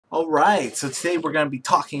Alright, so today we're going to be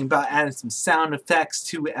talking about adding some sound effects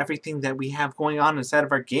to everything that we have going on inside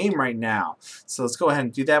of our game right now. So let's go ahead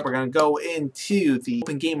and do that. We're going to go into the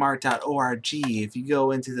opengameart.org. If you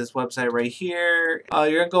go into this website right here,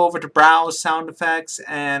 you're going to go over to Browse Sound Effects,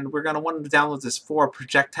 and we're going to want to download this for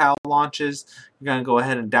projectile launches. You're going to go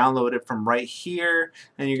ahead and download it from right here,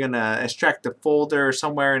 and you're going to extract the folder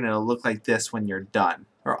somewhere, and it'll look like this when you're done.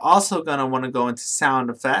 We're also going to want to go into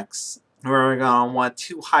Sound Effects. We're going to want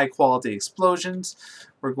two high quality explosions.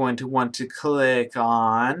 We're going to want to click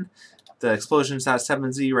on the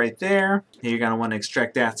explosions.7z right there. You're going to want to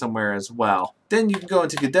extract that somewhere as well. Then you can go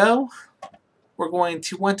into Godot. We're going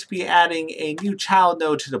to want to be adding a new child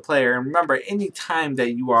node to the player. And remember, anytime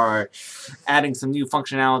that you are adding some new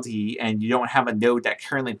functionality and you don't have a node that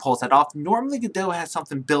currently pulls that off, normally Godot has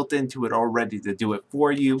something built into it already to do it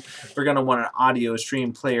for you. We're going to want an audio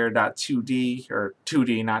stream player.2d, or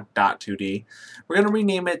 2d, not .2d. We're going to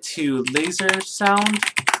rename it to laser sound,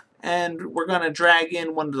 and we're going to drag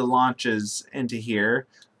in one of the launches into here.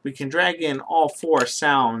 We can drag in all four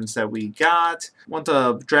sounds that we got. Want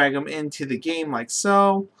to drag them into the game like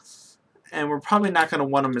so. And we're probably not going to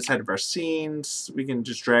want them inside of our scenes. We can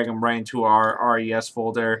just drag them right into our RES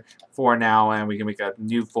folder for now, and we can make a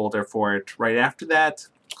new folder for it right after that.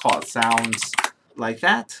 Call it sounds, like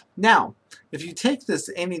that. Now, if you take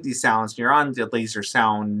any of these sounds and you're on the laser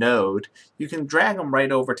sound node, you can drag them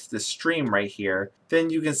right over to the stream right here. Then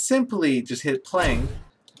you can simply just hit playing,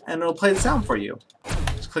 and it'll play the sound for you.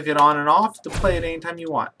 Click it on and off to play it anytime you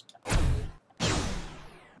want.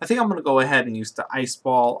 I think I'm going to go ahead and use the ice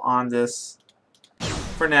ball on this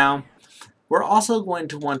for now. We're also going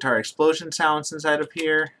to want our explosion sounds inside of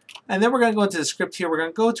here. And then we're going to go into the script here. We're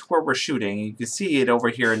going to go to where we're shooting. You can see it over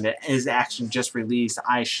here in the is action just released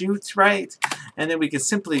I shoot, right? And then we can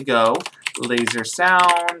simply go laser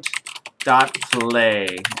sound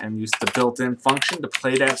 .play and use the built-in function to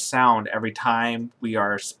play that sound every time we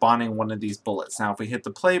are spawning one of these bullets. Now if we hit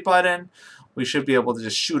the play button, we should be able to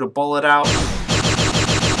just shoot a bullet out.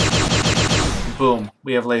 Boom,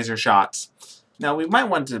 we have laser shots. Now we might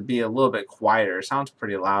want to be a little bit quieter. It sounds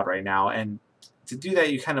pretty loud right now, and to do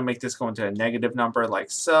that you kind of make this go into a negative number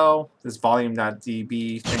like so. This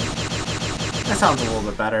volume.db thing. That sounds a little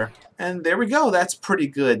bit better. And there we go, that's pretty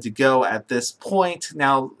good to go at this point.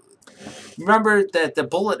 Now remember that the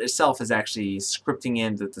bullet itself is actually scripting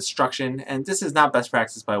in the destruction, and this is not best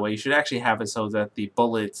practice, by the way. You should actually have it so that the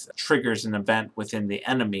bullet triggers an event within the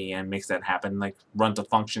enemy and makes that happen, like runs a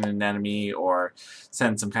function in the enemy or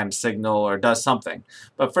sends some kind of signal or does something.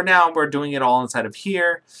 But for now, we're doing it all inside of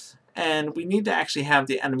here, and we need to actually have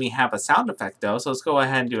the enemy have a sound effect though. So let's go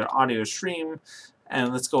ahead and do an audio stream,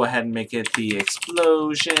 and let's go ahead and make it the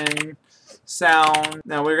explosion sound.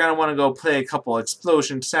 Now we're going to want to go play a couple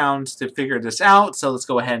explosion sounds to figure this out. So let's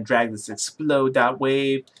go ahead and drag this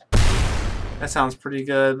explode.wave. That sounds pretty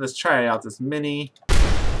good. Let's try out this mini.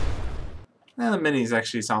 The minis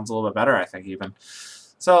actually sounds a little bit better, I think, even.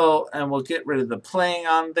 So, and we'll get rid of the playing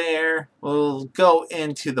on there. We'll go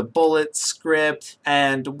into the bullet script,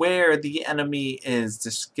 and where the enemy is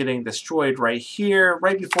just getting destroyed right here,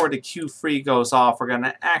 right before the cue free goes off, we're going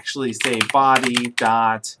to actually say body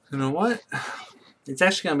dot. You know what? It's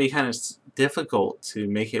actually going to be kind of difficult to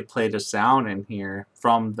make it play the sound in here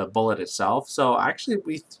from the bullet itself. So actually,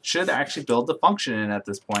 we should actually build the function in at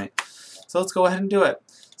this point. So let's go ahead and do it.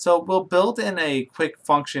 So we'll build in a quick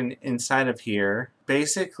function inside of here.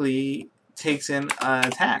 Basically takes in an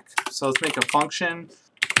attack. So let's make a function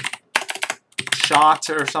shot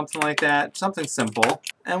or something like that. Something simple.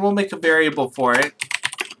 And we'll make a variable for it,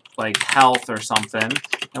 like health or something.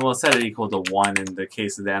 And we'll set it equal to 1 in the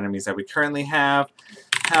case of the enemies that we currently have.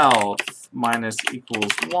 Health minus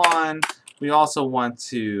equals 1. We also want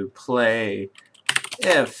to play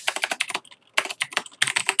if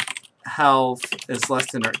health is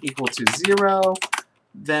less than or equal to 0,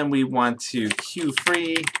 then we want to cue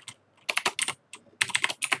free,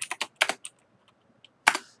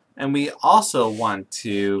 and we also want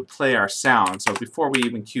to play our sound. So before we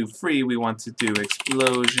even cue free, we want to do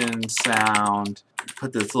explosion sound,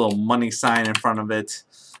 put this little money sign in front of it,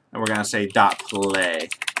 and we're going to say .play,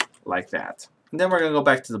 like that. And then we're going to go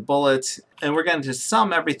back to the bullet, and we're going to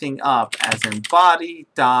sum everything up as in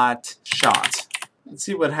body.shot. Let's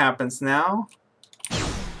see what happens now.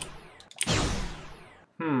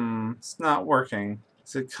 It's not working.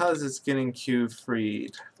 It's because it's getting cue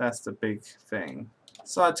freed. That's the big thing.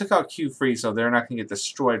 So I took out cue free, so they're not going to get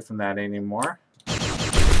destroyed from that anymore.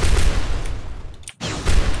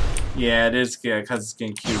 Yeah, it is good because it's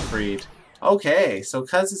getting cue freed. Okay, so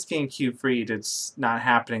because it's getting cube freed, it's not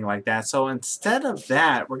happening like that. So instead of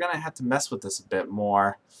that, we're going to have to mess with this a bit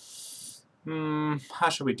more. How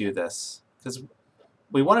should we do this? Because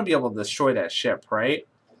we want to be able to destroy that ship, right?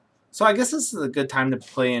 So I guess this is a good time to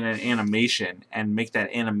play in an animation and make that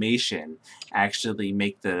animation actually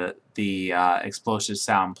make the explosive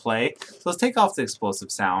sound play. So let's take off the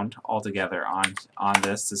explosive sound altogether on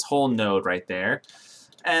this whole node right there.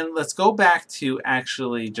 And let's go back to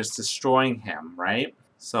actually just destroying him, right?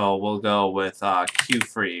 So we'll go with Q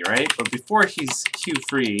free, right? But before he's Q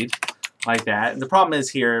freed like that, and the problem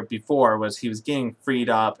is here before was he was getting freed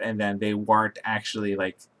up and then they weren't actually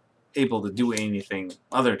like able to do anything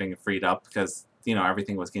other than freed up because, you know,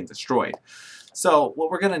 everything was getting destroyed. So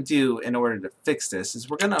what we're going to do in order to fix this is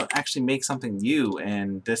we're going to actually make something new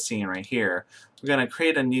in this scene right here. We're going to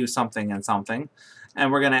create a new something and something,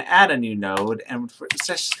 and we're going to add a new node, and it's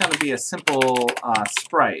just going to be a simple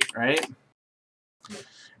sprite, right?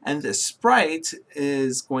 And this sprite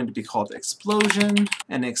is going to be called explosion,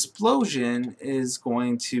 and explosion is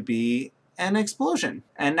going to be an explosion.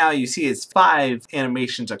 And now you see it's 5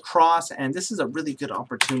 animations across, and this is a really good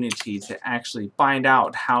opportunity to actually find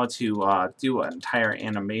out how to do an entire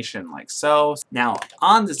animation like so. Now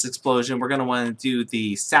on this explosion, we're going to want to do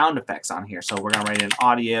the sound effects on here. So we're going to write in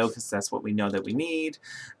audio because that's what we know that we need.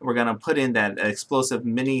 We're going to put in that explosive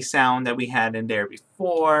mini sound that we had in there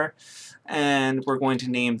before, and we're going to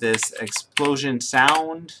name this explosion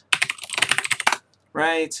sound.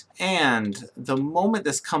 Right? And the moment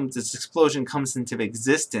this explosion comes into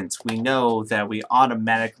existence, we know that we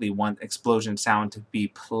automatically want explosion sound to be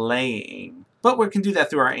playing. But we can do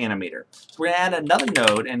that through our animator. So we're going to add another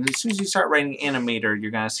node, and as soon as you start writing animator,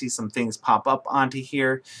 you're going to see some things pop up onto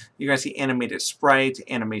here. You're going to see animated sprite,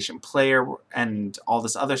 animation player, and all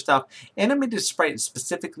this other stuff. Animated sprite is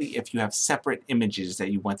specifically if you have separate images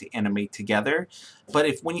that you want to animate together.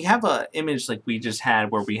 But when you have an image like we just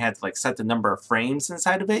had where we had to like set the number of frames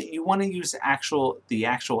inside of it, you want to use the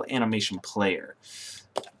actual animation player.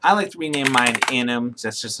 I like to rename mine Anim.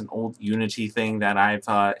 That's just an old Unity thing that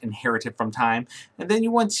I've inherited from time. And then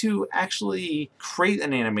you want to actually create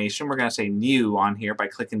an animation. We're going to say new on here by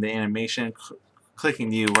clicking the animation, clicking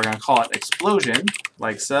new. We're going to call it explosion,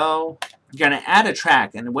 like so. You're going to add a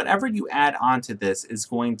track, and whatever you add onto this is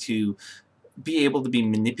going to be able to be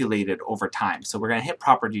manipulated over time. So we're going to hit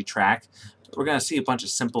property track. We're going to see a bunch of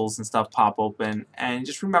symbols and stuff pop open, and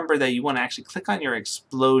just remember that you want to actually click on your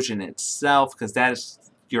explosion itself because that is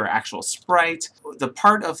your actual sprite. The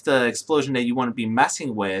part of the explosion that you want to be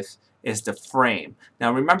messing with is the frame.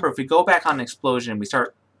 Now remember, if we go back on explosion, we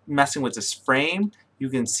start messing with this frame, you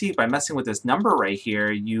can see by messing with this number right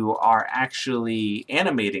here, you are actually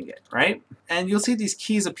animating it, right? And you'll see these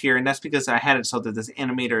keys appear, and that's because I had it so that this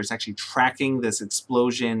animator is actually tracking this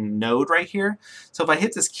explosion node right here. So if I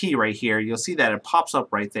hit this key right here, you'll see that it pops up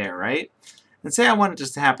right there, right? And say I want it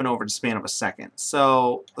just to happen over the span of a second.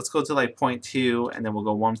 So let's go to like 0.2, and then we'll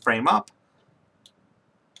go 1 frame up.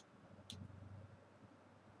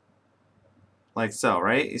 Like so,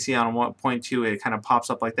 right? You see on 0.2 it kind of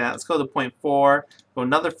pops up like that. Let's go to 0.4, go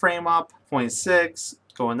another frame up, 0.6,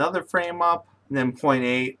 go another frame up, and then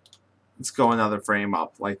 0.8, let's go another frame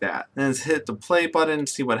up like that. Then let's hit the play button,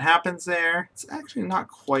 see what happens there. It's actually not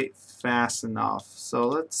quite fast enough. So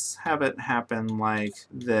let's have it happen like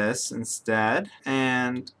this instead.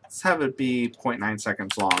 And let's have it be 0.9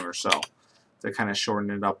 seconds long or so to kind of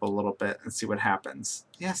shorten it up a little bit and see what happens.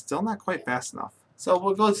 Yeah, still not quite fast enough. So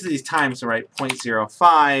we'll go to these times and write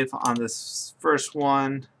 0.05 on this first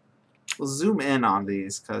one. We'll zoom in on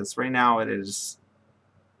these because right now it's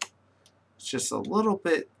just a little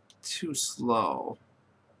bit too slow.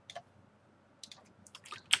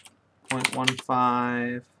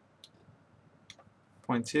 0.15,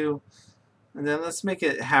 0.2, and then let's make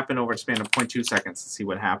it happen over a span of 0.2 seconds and see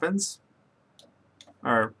what happens.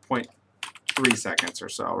 Or 0.3 seconds or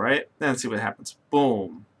so, right? Then see what happens.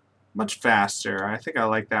 Boom. Much faster. I think I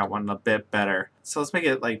like that one a bit better. So let's make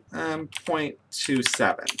it like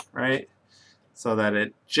 0.27, right? So that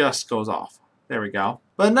it just goes off. There we go.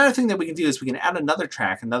 But another thing that we can do is we can add another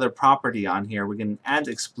track, another property on here. We can add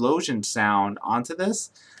the explosion sound onto this.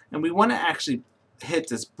 And we want to actually hit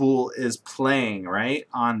this bool is playing, right,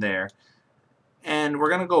 on there. And we're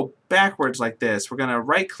going to go backwards like this. We're going to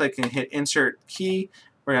right click and hit insert key.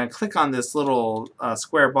 We're going to click on this little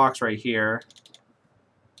square box right here.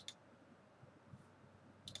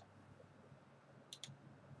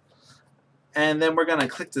 And then we're going to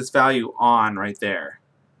click this value on right there.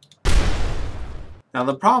 Now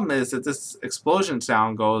the problem is that this explosion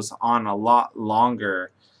sound goes on a lot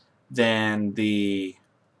longer than the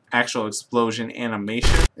actual explosion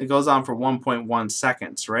animation. It goes on for 1.1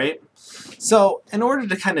 seconds, right? So in order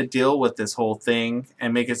to kind of deal with this whole thing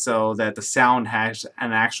and make it so that the sound has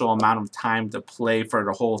an actual amount of time to play for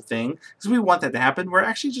the whole thing, because we want that to happen, we're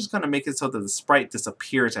actually just going to make it so that the sprite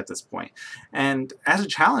disappears at this point. And as a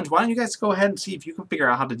challenge, why don't you guys go ahead and see if you can figure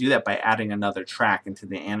out how to do that by adding another track into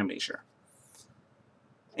the Animator.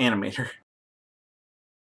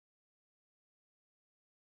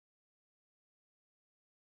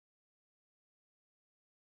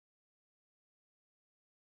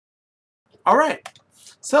 Alright,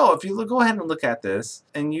 so if you go ahead and look at this,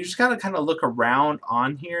 and you just gotta kind of look around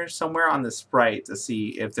on here somewhere on the sprite to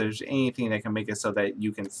see if there's anything that can make it so that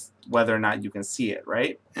you can, whether or not you can see it,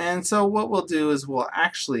 right? And so what we'll do is we'll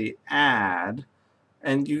actually add,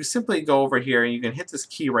 and you simply go over here and you can hit this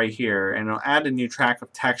key right here and it'll add a new track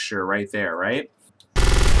of texture right there, right?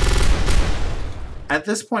 At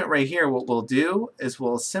this point right here, what we'll do is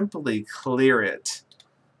we'll simply clear it.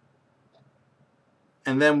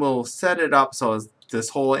 And then we'll set it up so this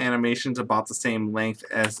whole animation is about the same length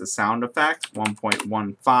as the sound effect,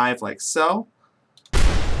 1.15, like so.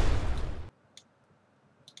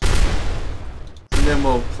 And then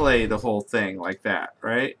we'll play the whole thing like that,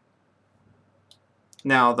 right?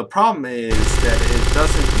 Now the problem is that it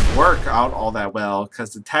doesn't work out all that well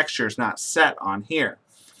because the texture is not set on here.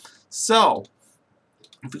 So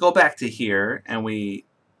if we go back to here and we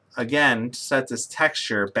again set this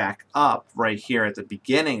texture back up right here at the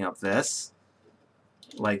beginning of this,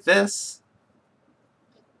 like this,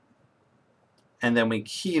 and then we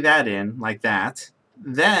key that in like that.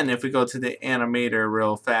 Then if we go to the Animator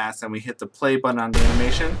real fast and we hit the play button on the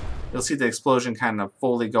animation, you'll see the explosion kind of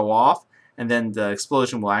fully go off, and then the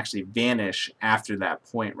explosion will actually vanish after that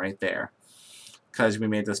point right there because we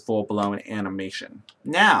made this full-blown animation.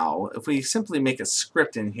 Now if we simply make a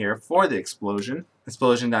script in here for the explosion,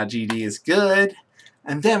 explosion.gd is good,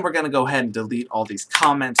 and then we're going to go ahead and delete all these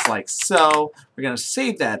comments like so. We're going to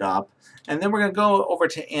save that up, and then we're going to go over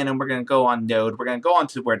to Anim, we're going to go on Node, we're going to go on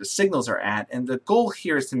to where the signals are at, and the goal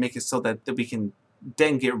here is to make it so that we can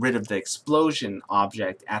then get rid of the explosion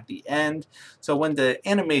object at the end. So when the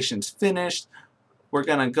animation's finished, we're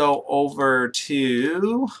going to go over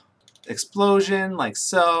to explosion like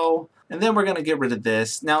so, and then we're going to get rid of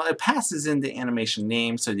this. Now it passes in the animation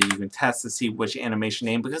name so that you can test to see which animation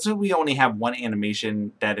name, because we only have one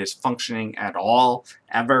animation that is functioning at all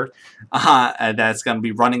ever that's going to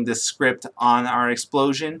be running this script on our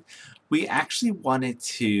explosion. We actually wanted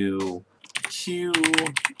to queue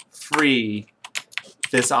free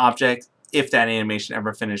this object if that animation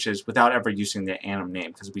ever finishes without ever using the anim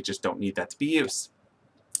name, because we just don't need that to be used.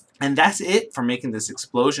 And that's it for making this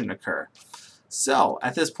explosion occur. So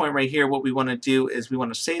at this point right here, what we want to do is we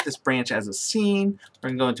want to save this branch as a scene. We're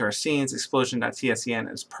going to go into our scenes,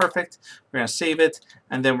 explosion.tscn is perfect. We're going to save it,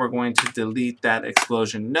 and then we're going to delete that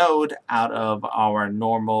explosion node out of our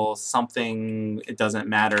normal something, it doesn't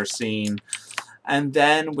matter scene. And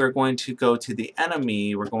then we're going to go to the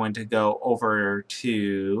enemy. We're going to go over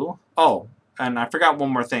to, oh, and I forgot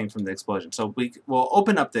one more thing from the explosion. So we'll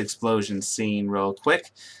open up the explosion scene real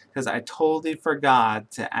quick, because I totally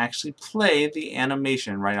forgot to actually play the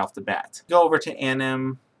animation right off the bat. Go over to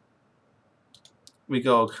Anim. We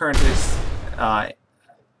go current, yeah,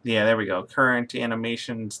 there we go. Current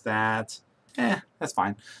animations that's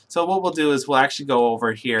fine. So what we'll do is we'll actually go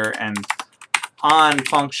over here and on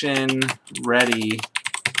function ready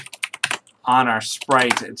on our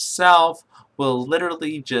sprite itself, we'll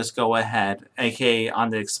literally just go ahead, aka on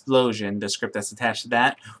the explosion, the script that's attached to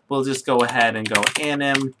that, we'll just go ahead and go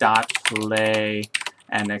anim.play,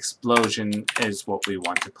 and explosion is what we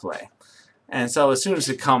want to play. And so as soon as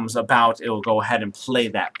it comes about, it will go ahead and play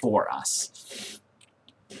that for us.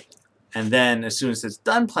 And then as soon as it's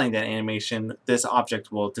done playing that animation, this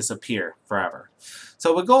object will disappear forever.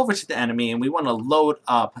 So we'll go over to the enemy, and we want to load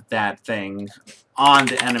up that thing on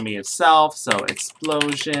the enemy itself. So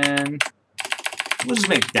explosion, we'll just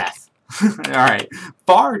make death. Alright,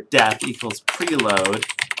 var death equals preload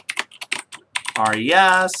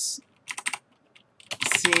res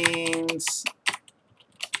scenes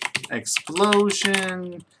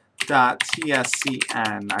explosion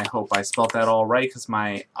 .tscn. I hope I spelled that all right, because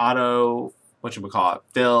my autocomplete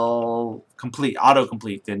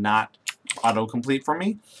did not autocomplete for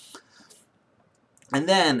me. And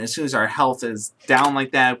then as soon as our health is down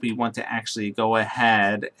like that, we want to actually go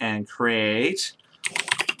ahead and create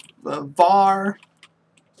the var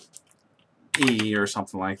e or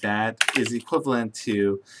something like that is equivalent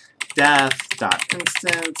to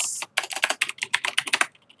death.instance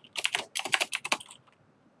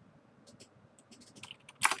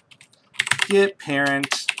get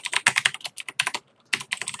parent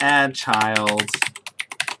add child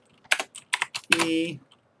e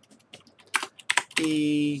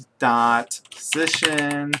dot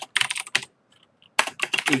position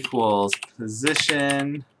equals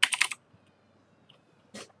position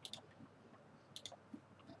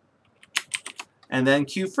and then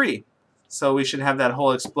queue free. So we should have that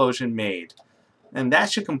whole explosion made. And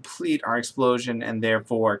that should complete our explosion and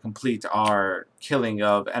therefore complete our killing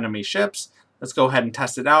of enemy ships. Let's go ahead and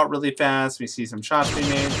test it out really fast. We see some shots being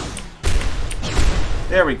made.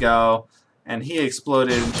 There we go. And he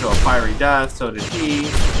exploded into a fiery death, so did he.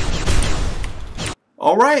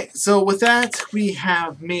 Alright, so with that, we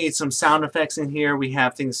have made some sound effects in here. We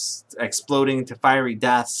have things exploding into fiery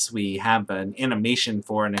deaths. We have an animation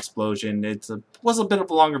for an explosion. It was a bit of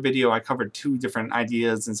a longer video. I covered 2 different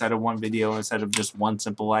ideas inside of one video instead of just one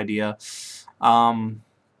simple idea.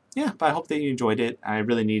 Yeah, but I hope that you enjoyed it. I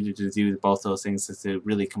really needed to do both those things to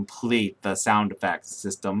really complete the sound effects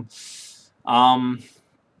system.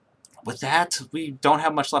 With that, we don't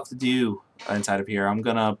have much left to do inside of here. I'm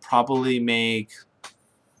gonna probably make...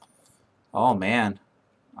 Oh man,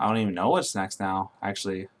 I don't even know what's next now,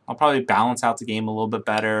 actually. I'll probably balance out the game a little bit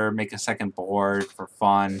better, make a second board for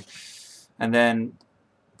fun, and then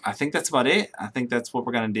I think that's about it. I think that's what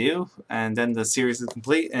we're going to do, and then the series is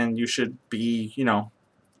complete, and you should be, you know,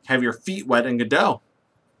 have your feet wet in Godot.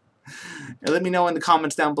 And let me know in the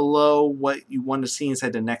comments down below what you want to see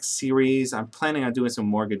inside the next series. I'm planning on doing some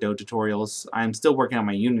more Godot tutorials. I'm still working on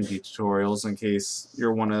my Unity tutorials in case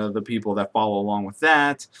you're one of the people that follow along with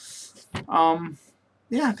that.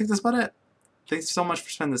 Yeah, I think that's about it. Thanks so much for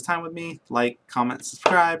spending this time with me. Like, comment,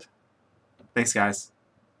 subscribe. Thanks, guys.